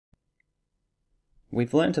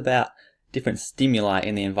we've learnt about different stimuli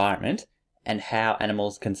in the environment and how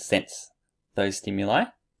animals can sense those stimuli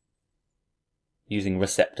using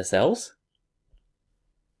receptor cells.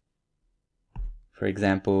 For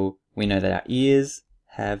example, we know that our ears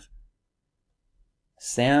have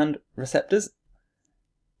sound receptors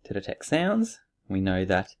to detect sounds. We know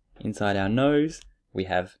that inside our nose we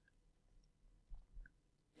have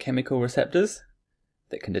chemical receptors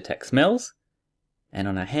that can detect smells, and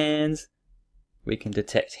on our hands we can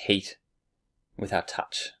detect heat with our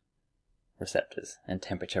touch receptors and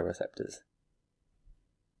temperature receptors.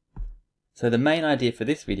 So the main idea for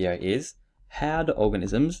this video is, how do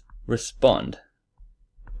organisms respond?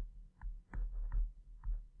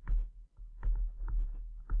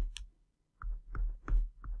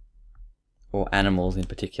 Or animals in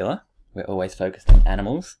particular. We're always focused on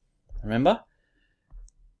animals, remember?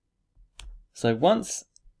 So once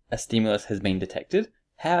a stimulus has been detected,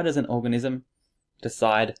 how does an organism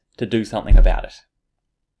decide to do something about it?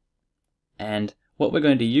 And what we're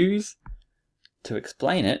going to use to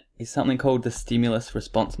explain it is something called the stimulus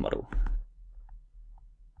response model.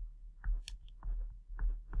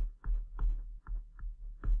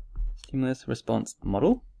 Stimulus response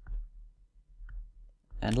model.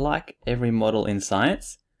 And like every model in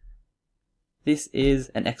science, this is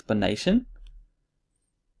an explanation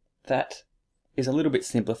that is a little bit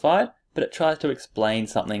simplified, but it tries to explain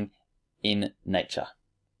something in nature.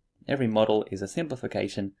 Every model is a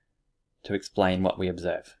simplification to explain what we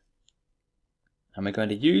observe. And we're going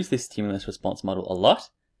to use this stimulus response model a lot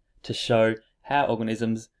to show how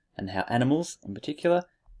organisms and how animals in particular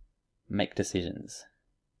make decisions.